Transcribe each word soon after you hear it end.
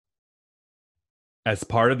As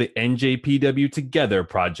part of the NJPW Together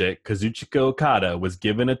project, Kazuchika Okada was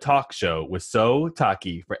given a talk show with So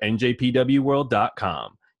Taki for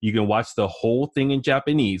NJPWWorld.com. You can watch the whole thing in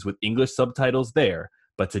Japanese with English subtitles there,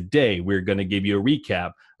 but today we're going to give you a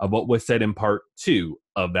recap of what was said in part 2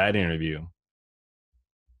 of that interview.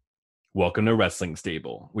 Welcome to Wrestling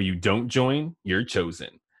Stable, where you don't join, you're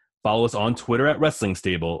chosen. Follow us on Twitter at Wrestling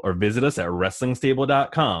Stable or visit us at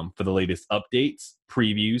WrestlingStable.com for the latest updates,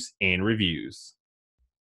 previews, and reviews.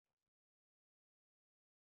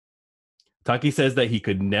 Taki says that he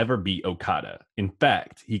could never beat Okada. In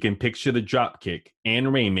fact, he can picture the dropkick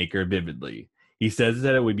and Rainmaker vividly. He says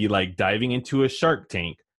that it would be like diving into a shark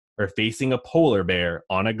tank or facing a polar bear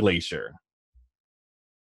on a glacier.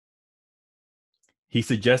 He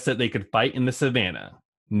suggests that they could fight in the savannah.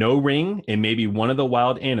 No ring and maybe one of the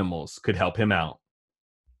wild animals could help him out.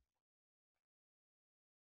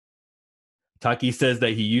 Taki says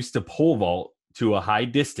that he used to pole vault to a high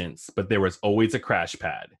distance, but there was always a crash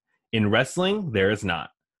pad. In wrestling, there is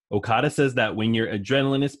not. Okada says that when your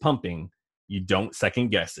adrenaline is pumping, you don't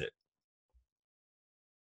second guess it.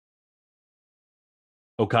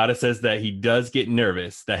 Okada says that he does get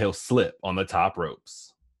nervous that he'll slip on the top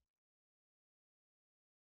ropes.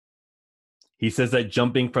 He says that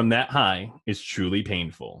jumping from that high is truly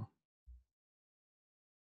painful.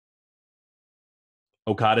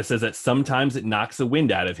 Okada says that sometimes it knocks the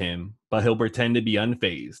wind out of him, but he'll pretend to be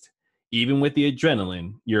unfazed. Even with the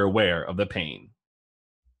adrenaline, you're aware of the pain.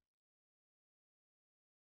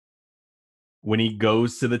 When he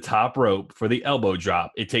goes to the top rope for the elbow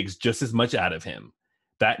drop, it takes just as much out of him.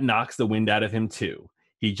 That knocks the wind out of him too.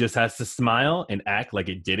 He just has to smile and act like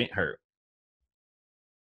it didn't hurt.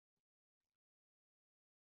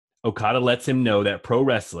 Okada lets him know that pro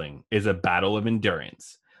wrestling is a battle of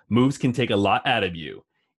endurance. Moves can take a lot out of you,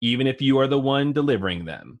 even if you are the one delivering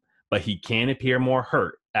them, but he can appear more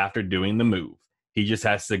hurt after doing the move. He just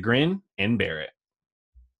has to grin and bear it.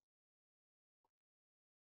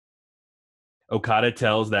 Okada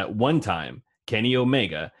tells that one time, Kenny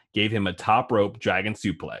Omega gave him a top rope dragon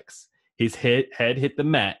suplex. His head hit the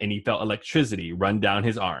mat and he felt electricity run down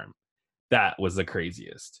his arm. That was the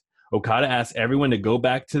craziest. Okada asked everyone to go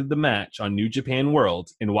back to the match on New Japan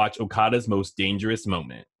World and watch Okada's most dangerous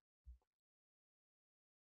moment.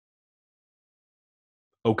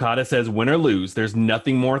 Okada says win or lose, there's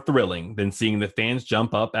nothing more thrilling than seeing the fans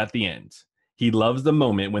jump up at the end. He loves the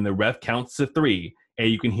moment when the ref counts to 3 and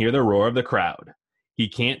you can hear the roar of the crowd. He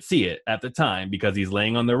can't see it at the time because he's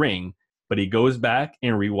laying on the ring, but he goes back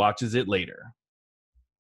and rewatches it later.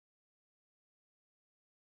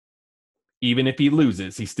 Even if he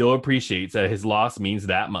loses, he still appreciates that his loss means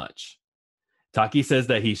that much. Taki says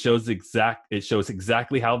that it shows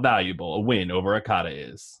exactly how valuable a win over Okada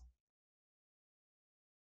is.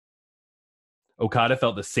 Okada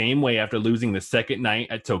felt the same way after losing the second night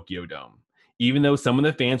at Tokyo Dome. Even though some of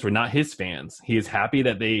the fans were not his fans, he is happy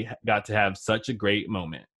that they got to have such a great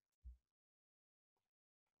moment.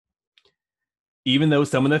 Even though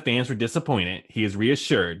some of the fans were disappointed, he is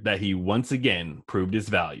reassured that he once again proved his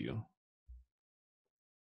value.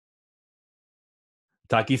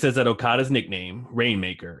 Taki says that Okada's nickname,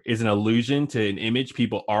 Rainmaker, is an allusion to an image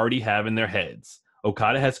people already have in their heads.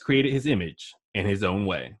 Okada has created his image in his own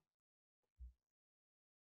way.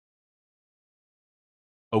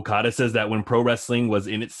 Okada says that when pro wrestling was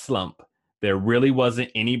in its slump, there really wasn't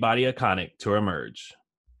anybody iconic to emerge.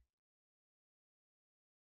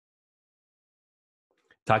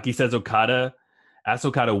 Taki says asks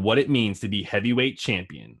Okada what it means to be heavyweight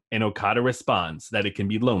champion, and Okada responds that it can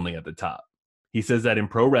be lonely at the top. He says that in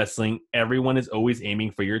pro wrestling, everyone is always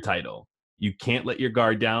aiming for your title. You can't let your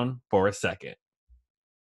guard down for a second.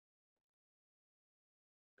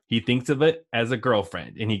 He thinks of it as a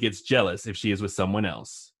girlfriend, and he gets jealous if she is with someone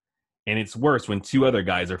else. And it's worse when 2 other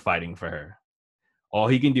guys are fighting for her. All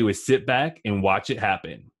he can do is sit back and watch it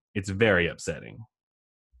happen. It's very upsetting.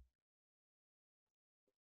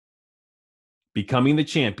 Becoming the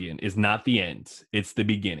champion is not the end, it's the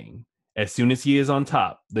beginning. As soon as he is on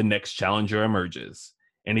top, the next challenger emerges.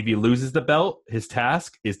 And if he loses the belt, his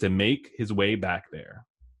task is to make his way back there.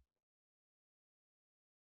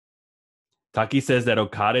 Taki says that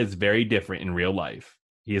Okada is very different in real life.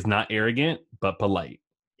 He is not arrogant, but polite.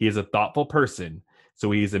 He is a thoughtful person,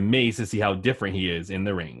 so he is amazed to see how different he is in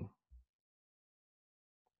the ring.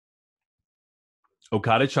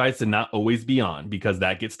 Okada tries to not always be on because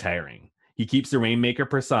that gets tiring. He keeps the Rainmaker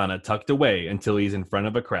persona tucked away until he's in front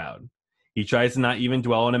of a crowd. He tries to not even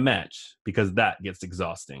dwell on a match because that gets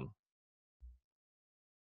exhausting.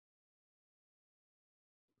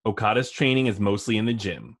 Okada's training is mostly in the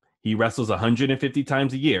gym. He wrestles 150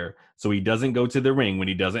 times a year, so he doesn't go to the ring when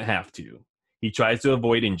he doesn't have to. He tries to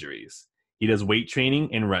avoid injuries. He does weight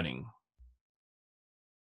training and running.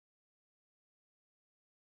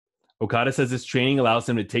 Okada says his training allows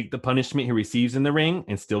him to take the punishment he receives in the ring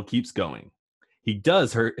and still keeps going. He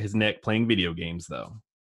does hurt his neck playing video games, though.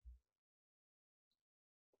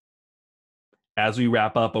 As we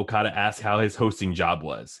wrap up, Okada asks how his hosting job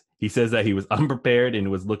was. He says that he was unprepared and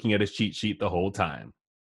was looking at his cheat sheet the whole time.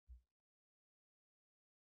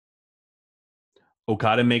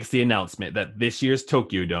 Okada makes the announcement that this year's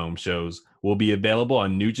Tokyo Dome shows will be available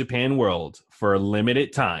on New Japan World for a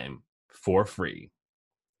limited time for free.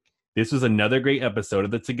 This was another great episode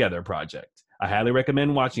of the Together Project. I highly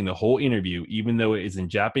recommend watching the whole interview, even though it is in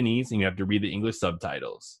Japanese and you have to read the English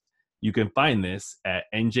subtitles. You can find this at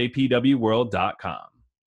njpwworld.com.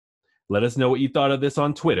 Let us know what you thought of this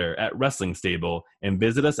on Twitter at Wrestling Stable and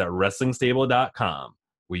visit us at wrestlingstable.com.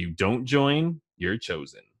 Where you don't join, you're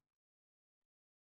chosen.